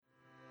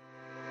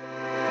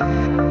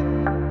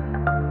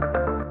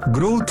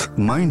Growth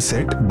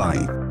mindset bye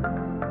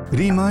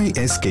रीमाई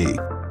SK.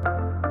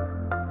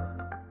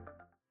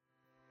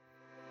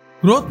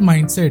 Growth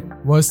mindset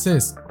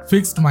versus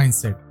fixed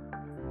mindset.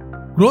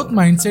 Growth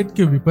mindset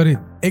के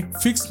विपरीत एक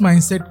fixed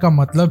mindset का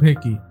मतलब है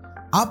कि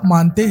आप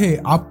मानते हैं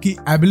आपकी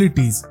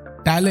एबिलिटीज,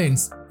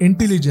 टैलेंट्स,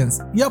 इंटेलिजेंस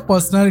या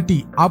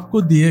पर्सनालिटी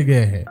आपको दिए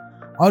गए हैं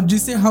और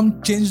जिसे हम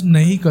चेंज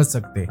नहीं कर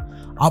सकते।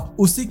 आप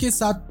उसी के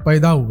साथ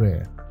पैदा हुए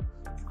हैं।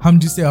 हम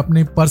जिसे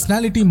अपनी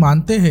पर्सनालिटी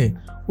मानते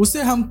हैं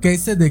उसे हम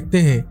कैसे देखते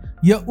हैं,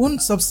 यह उन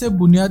सबसे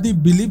बुनियादी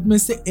बिलीफ में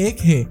से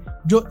एक है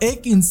जो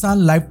एक इंसान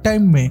लाइफ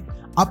टाइम में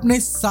अपने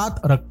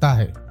साथ रखता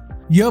है।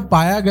 यह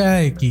पाया गया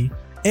है कि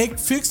एक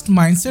फिक्स्ड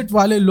माइंडसेट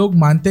वाले लोग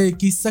मानते हैं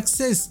कि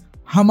सक्सेस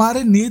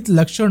हमारे निहित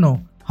लक्षणों,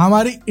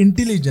 हमारी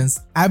इंटेलिजेंस,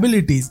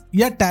 एबिलिटीज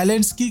या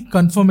टैलेंट्स की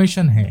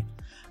कंफर्मेशन है।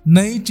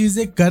 नई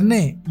चीजें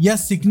करने या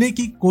सीखने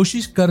की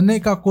कोशिश करने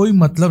का कोई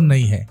मतलब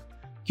नहीं है,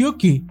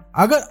 क्योंकि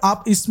अगर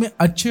आप इसमें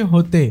अच्छे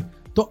होते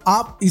तो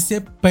आप इसे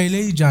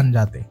पहले ही जान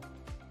जाते।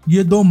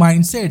 ये दो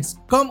माइंडसेट्स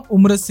कम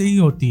उम्र से ही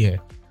होती है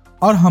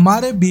और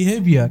हमारे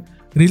बिहेवियर,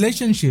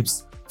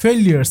 रिलेशनशिप्स,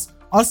 फेलियर्स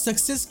और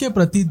सक्सेस के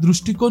प्रति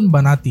दृष्टिकोण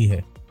बनाती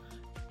है।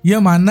 यह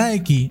मानना है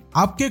कि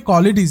आपके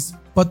क्वालिटीज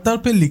पत्थर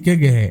पे लिखे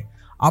गए हैं,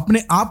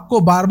 अपने आप को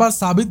बार बार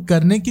साबित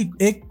करने की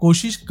एक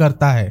कोशिश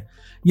करता है।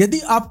 यदि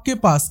आपके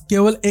पास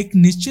केवल एक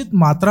निश्चित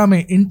मात्रा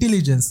में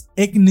इंटेलिजेंस,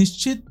 एक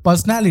निश्चित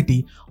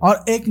पर्सनालिटी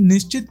और एक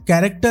निश्चित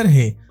कैरेक्टर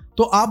है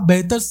तो आप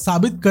बेहतर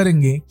साबित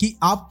करेंगे कि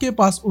आपके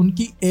पास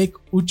उनकी एक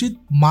उचित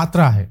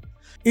मात्रा है।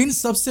 इन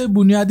सबसे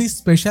बुनियादी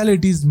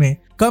स्पेशलिटीज में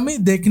कमी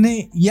देखने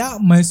या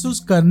महसूस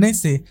करने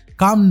से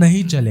काम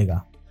नहीं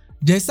चलेगा।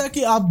 जैसा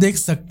कि आप देख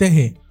सकते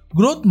हैं,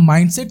 ग्रोथ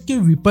माइंडसेट के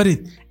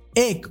विपरीत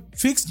एक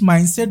फिक्स्ड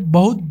माइंडसेट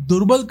बहुत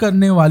दुर्बल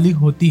करने वाली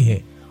होती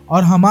है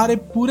और हमारे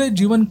पूरे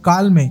जीवन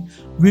काल में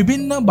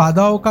विभिन्न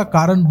बाधाओं का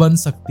कारण बन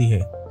सकती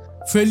है।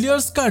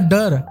 फेलियर्स का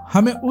डर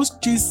हमें उस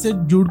चीज से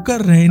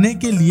जुड़कर रहने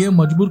के लिए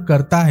मजबूर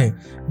करता है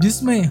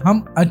जिसमें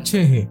हम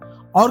अच्छे हैं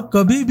और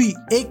कभी भी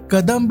एक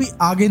कदम भी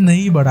आगे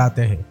नहीं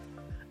बढ़ाते हैं।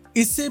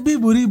 इससे भी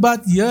बुरी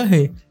बात यह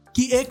है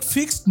कि एक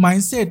फिक्स्ड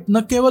माइंडसेट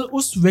न केवल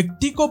उस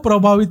व्यक्ति को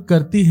प्रभावित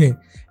करती है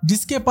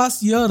जिसके पास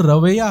यह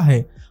रवैया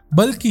है,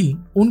 बल्कि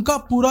उनका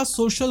पूरा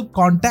सोशल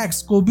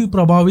कॉन्टैक्ट्स को भी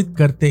प्रभावित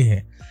करते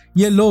हैं।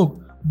 ये लोग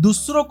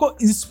दूसरों को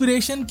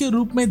इंस्पिरेशन के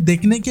रूप में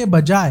देखने के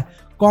बजाय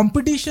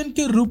कंपटीशन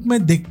के रूप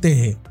में देखते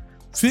हैं।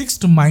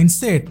 फिक्स्ड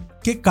माइंडसेट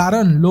के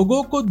कारण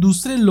लोगों को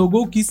दूसरे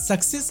लोगों की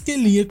सक्सेस के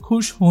लिए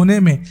खुश होने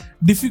में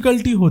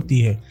डिफिकल्टी होती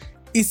है,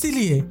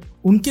 इसीलिए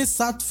उनके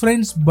साथ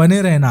फ्रेंड्स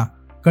बने रहना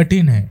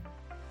कठिन है।